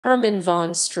Hermann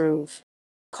von Struve.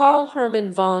 Karl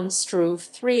Hermann von Struve,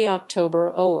 3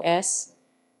 October OS,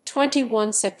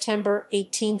 21 September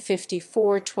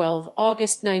 1854, 12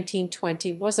 August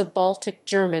 1920, was a Baltic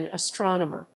German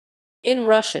astronomer. In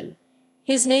Russian,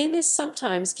 his name is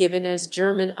sometimes given as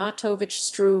German Ottovich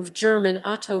Struve, German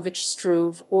Ottovich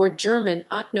Struve, or German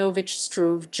Ottnovich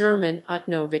Struve, German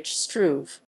Ottnovich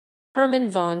Struve.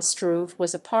 Hermann von Struve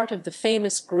was a part of the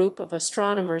famous group of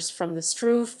astronomers from the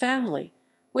Struve family,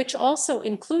 which also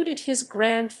included his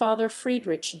grandfather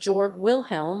Friedrich Georg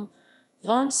Wilhelm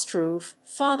von Struve,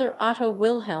 father Otto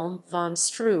Wilhelm von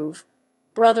Struve,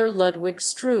 brother Ludwig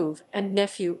Struve, and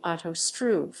nephew Otto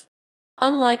Struve.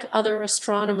 Unlike other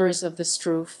astronomers of the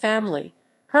Struve family,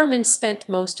 Hermann spent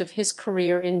most of his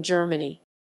career in Germany.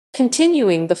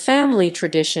 Continuing the family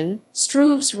tradition,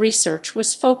 Struve's research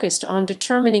was focused on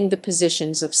determining the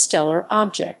positions of stellar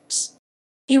objects.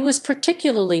 He was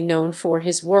particularly known for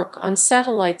his work on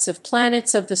satellites of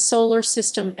planets of the solar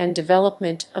system and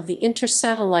development of the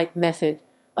intersatellite method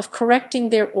of correcting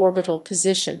their orbital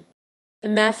position. The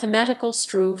mathematical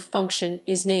Struve function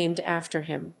is named after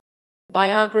him.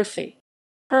 Biography.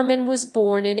 Hermann was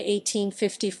born in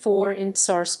 1854 in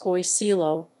Tsarskoye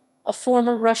Selo, a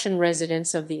former Russian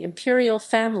residence of the imperial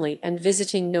family and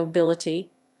visiting nobility,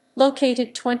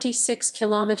 located 26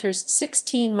 kilometers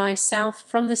 16 miles south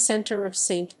from the center of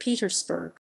St.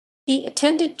 Petersburg. He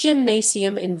attended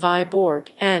gymnasium in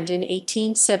Vyborg and in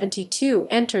 1872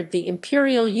 entered the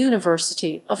Imperial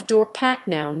University of Dorpat,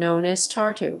 now known as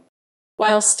Tartu.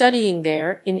 While studying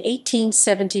there in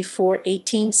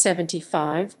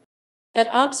 1874–1875, that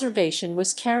observation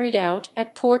was carried out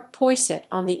at Port Poiset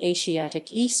on the Asiatic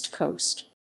east coast.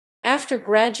 After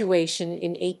graduation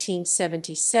in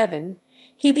 1877,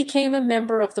 he became a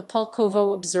member of the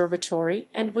Pulkovo Observatory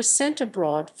and was sent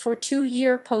abroad for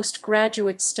 2-year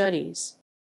postgraduate studies.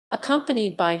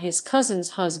 Accompanied by his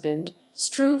cousin's husband,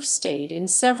 Struve stayed in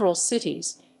several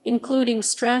cities, including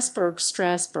Strasbourg,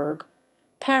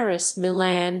 Paris,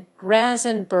 Milan, Graz,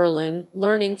 and Berlin,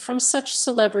 learning from such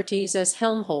celebrities as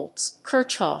Helmholtz,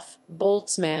 Kirchhoff,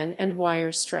 Boltzmann, and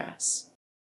Weierstrass.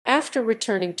 After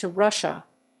returning to Russia,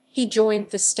 he joined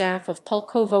the staff of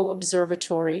Pulkovo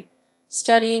Observatory,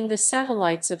 studying the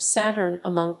satellites of Saturn,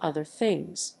 among other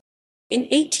things. In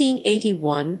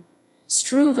 1881,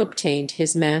 Struve obtained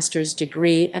his master's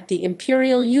degree at the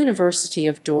Imperial University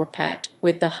of Dorpat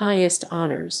with the highest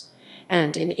honors,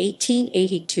 and in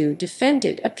 1882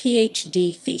 defended a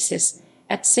PhD thesis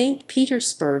at St.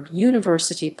 Petersburg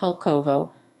University.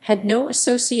 Pulkovo had no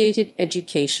associated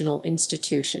educational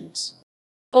institutions.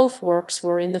 Both works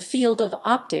were in the field of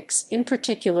optics. In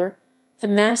particular, the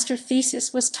master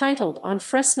thesis was titled On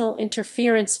Fresnel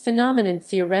Interference Phenomenon,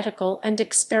 Theoretical and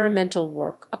Experimental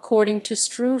Work. According to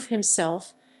Struve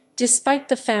himself, despite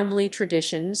the family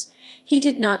traditions, he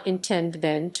did not intend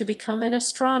then to become an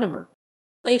astronomer.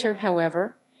 Later,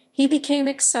 however, he became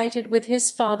excited with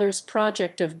his father's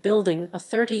project of building a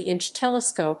 30-inch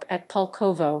telescope at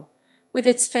Pulkovo, with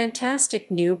its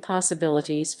fantastic new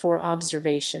possibilities for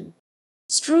observation.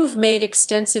 Struve made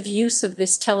extensive use of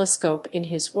this telescope in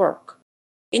his work.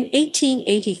 In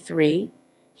 1883,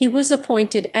 he was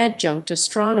appointed adjunct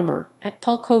astronomer at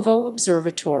Pulkovo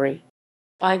Observatory.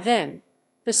 By then,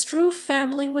 the Struve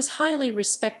family was highly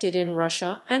respected in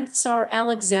Russia, and Tsar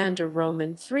Alexander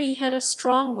Roman III had a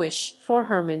strong wish for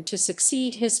Hermann to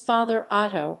succeed his father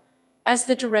Otto as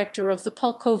the director of the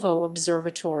Pulkovo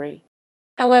Observatory.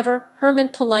 However, Hermann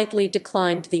politely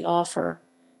declined the offer,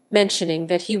 mentioning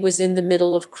that he was in the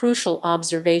middle of crucial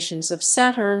observations of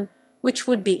Saturn, which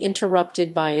would be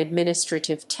interrupted by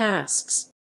administrative tasks.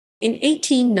 In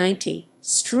 1890,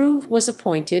 Struve was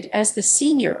appointed as the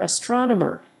senior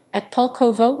astronomer at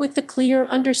Pulkovo with the clear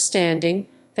understanding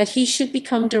that he should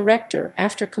become director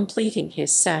after completing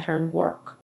his Saturn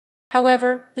work.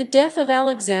 However, the death of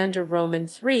Alexander Roman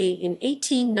III in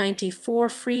 1894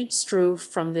 freed Struve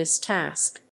from this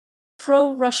task.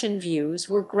 Pro-Russian views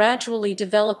were gradually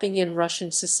developing in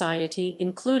Russian society,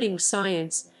 including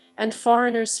science, and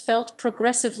foreigners felt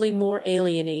progressively more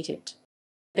alienated.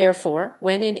 Therefore,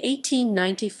 when in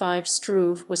 1895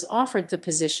 Struve was offered the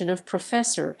position of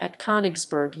professor at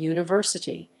Königsberg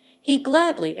University, he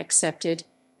gladly accepted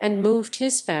and moved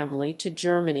his family to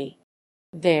Germany.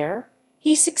 There,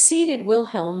 he succeeded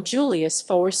Wilhelm Julius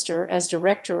Forster as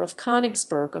director of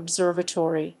Königsberg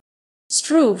Observatory.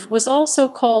 Struve was also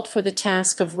called for the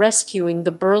task of rescuing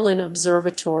the Berlin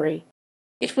Observatory.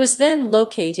 It was then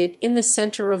located in the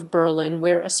center of Berlin,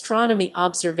 where astronomy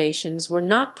observations were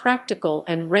not practical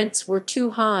and rents were too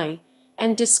high,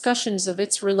 and discussions of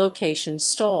its relocation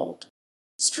stalled.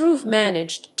 Struve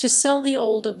managed to sell the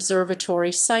old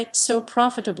observatory site so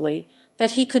profitably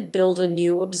that he could build a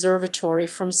new observatory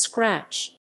from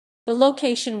scratch. The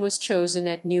location was chosen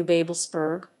at New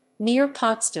Babelsberg, near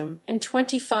Potsdam, and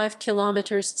 25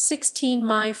 kilometers 16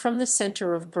 mi from the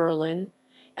center of Berlin,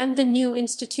 and the new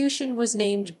institution was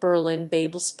named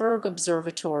Berlin-Babelsberg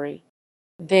Observatory.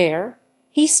 There,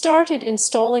 he started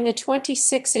installing a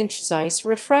 26-inch Zeiss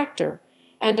refractor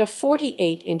and a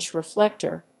 48-inch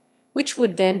reflector, which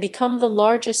would then become the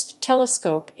largest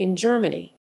telescope in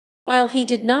Germany. While he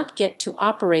did not get to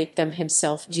operate them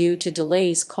himself due to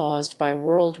delays caused by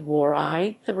World War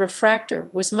I, the refractor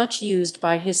was much used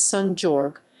by his son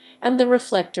Georg, and the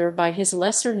reflector by his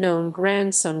lesser-known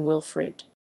grandson Wilfried.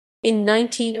 In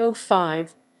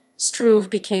 1905, Struve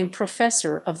became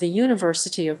professor of the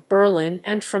University of Berlin,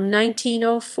 and from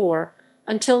 1904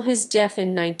 until his death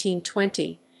in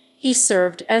 1920, he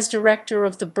served as director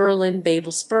of the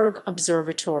Berlin-Babelsberg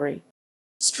Observatory.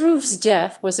 Struve's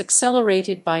death was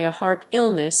accelerated by a heart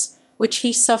illness, which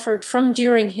he suffered from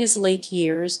during his late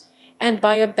years, and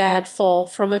by a bad fall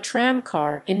from a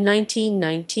tramcar in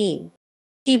 1919.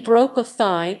 He broke a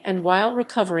thigh and, while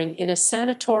recovering in a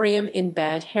sanatorium in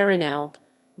Bad Herrenalb,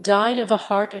 died of a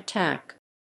heart attack.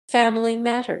 Family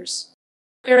matters.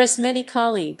 Whereas many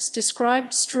colleagues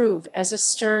described Struve as a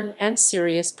stern and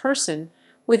serious person,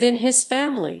 within his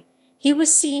family, he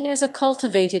was seen as a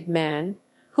cultivated man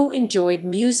who enjoyed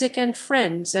music and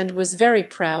friends and was very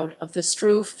proud of the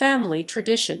Struve family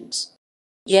traditions.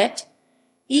 Yet,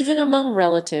 even among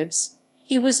relatives,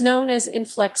 he was known as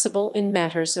inflexible in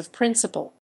matters of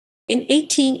principle. In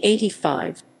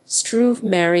 1885, Struve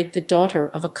married the daughter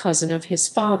of a cousin of his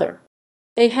father.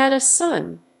 They had a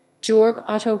son, Georg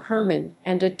Otto Herman,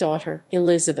 and a daughter,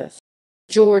 Elizabeth.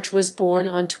 George was born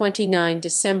on 29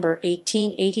 December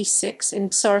 1886 in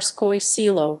Tsarskoye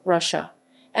Selo, Russia,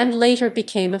 and later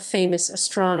became a famous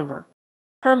astronomer.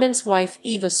 Herman's wife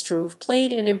Eva Struve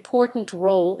played an important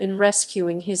role in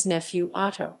rescuing his nephew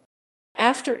Otto.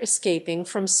 After escaping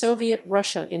from Soviet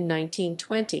Russia in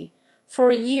 1920,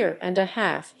 for a year and a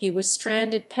half he was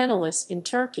stranded penniless in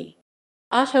Turkey.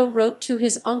 Otto wrote to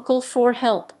his uncle for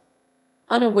help,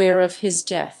 unaware of his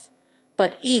death,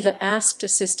 but Eva asked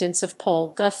assistance of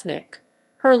Paul Guthnick,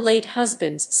 her late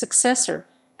husband's successor,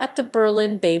 at the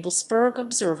Berlin-Babelsberg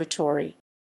Observatory.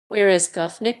 Whereas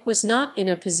Guthnick was not in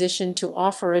a position to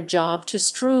offer a job to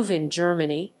Struve in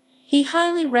Germany, he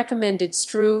highly recommended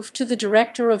Struve to the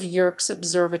director of Yerkes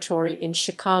Observatory in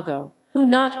Chicago, who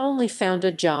not only found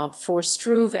a job for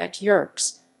Struve at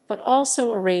Yerkes, but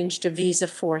also arranged a visa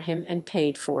for him and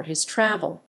paid for his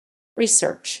travel.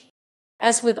 Research.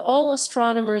 As with all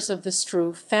astronomers of the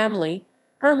Struve family,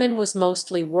 Hermann was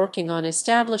mostly working on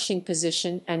establishing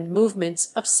position and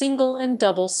movements of single and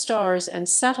double stars and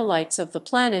satellites of the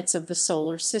planets of the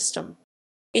solar system.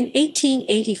 In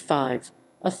 1885,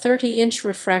 a 30-inch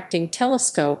refracting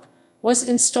telescope was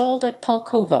installed at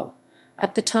Pulkovo,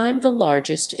 at the time the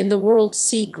largest in the world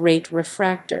C-grade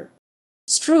refractor.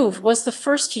 Struve was the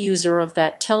first user of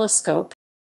that telescope.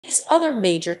 His other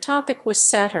major topic was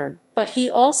Saturn, but he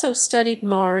also studied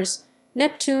Mars,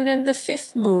 Neptune, and the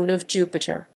fifth moon of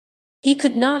Jupiter. He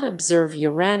could not observe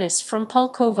Uranus from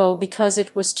Pulkovo because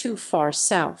it was too far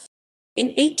south. In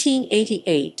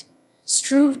 1888,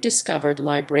 Struve discovered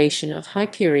libration of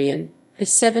Hyperion, the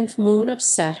seventh moon of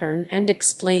Saturn, and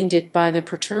explained it by the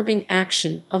perturbing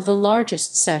action of the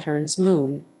largest Saturn's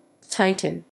moon,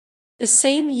 Titan. The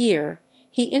same year,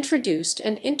 he introduced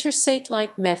an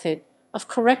intersatellite method of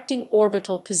correcting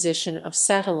orbital position of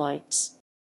satellites.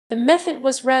 The method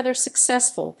was rather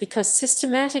successful because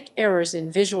systematic errors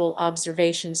in visual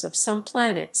observations of some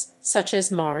planets, such as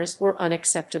Mars, were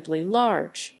unacceptably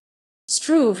large.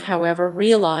 Struve, however,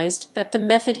 realized that the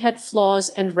method had flaws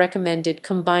and recommended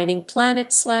combining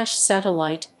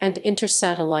planet/satellite and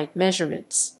intersatellite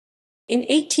measurements. In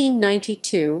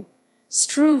 1892,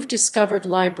 Struve discovered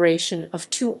libration of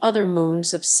two other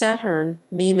moons of Saturn,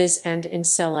 Mimas and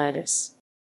Enceladus.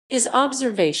 His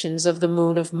observations of the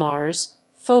moon of Mars,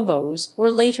 Phobos, were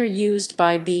later used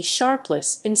by B.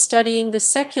 Sharpless in studying the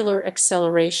secular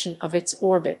acceleration of its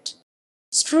orbit.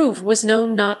 Struve was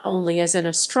known not only as an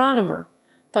astronomer,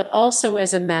 but also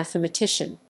as a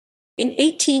mathematician. In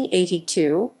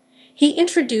 1882, he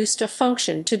introduced a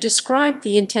function to describe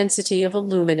the intensity of a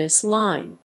luminous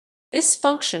line. This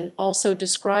function also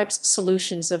describes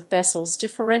solutions of Bessel's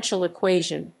differential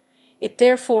equation. It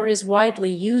therefore is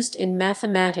widely used in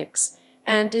mathematics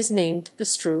and is named the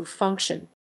Struve function.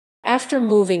 After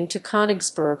moving to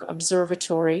Königsberg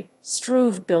Observatory,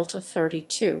 Struve built a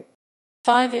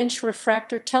 32.5-inch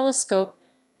refractor telescope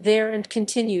there and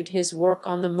continued his work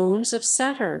on the moons of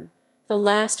Saturn, the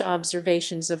last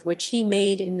observations of which he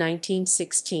made in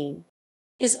 1916.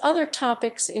 His other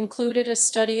topics included a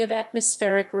study of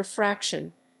atmospheric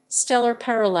refraction, stellar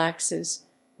parallaxes,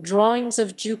 drawings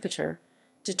of Jupiter,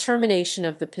 determination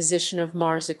of the position of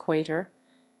Mars' equator,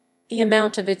 the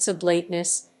amount of its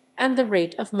oblateness, and the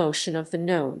rate of motion of the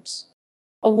nodes.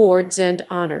 Awards and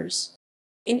honors.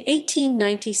 In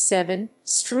 1897,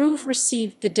 Struve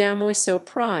received the Damoiseau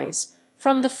Prize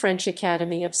from the French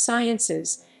Academy of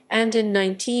Sciences, and in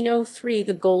 1903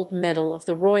 the Gold Medal of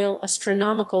the Royal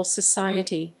Astronomical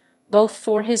Society, both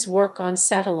for his work on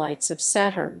satellites of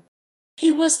Saturn.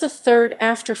 He was the third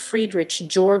after Friedrich,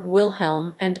 Georg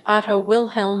Wilhelm, and Otto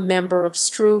Wilhelm member of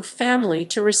Struve family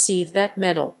to receive that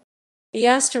medal. The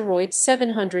asteroid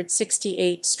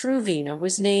 768 Struvina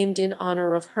was named in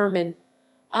honor of Herman,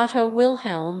 Otto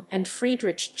Wilhelm, and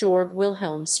Friedrich Georg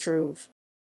Wilhelm Struve.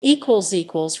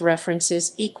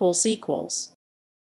 References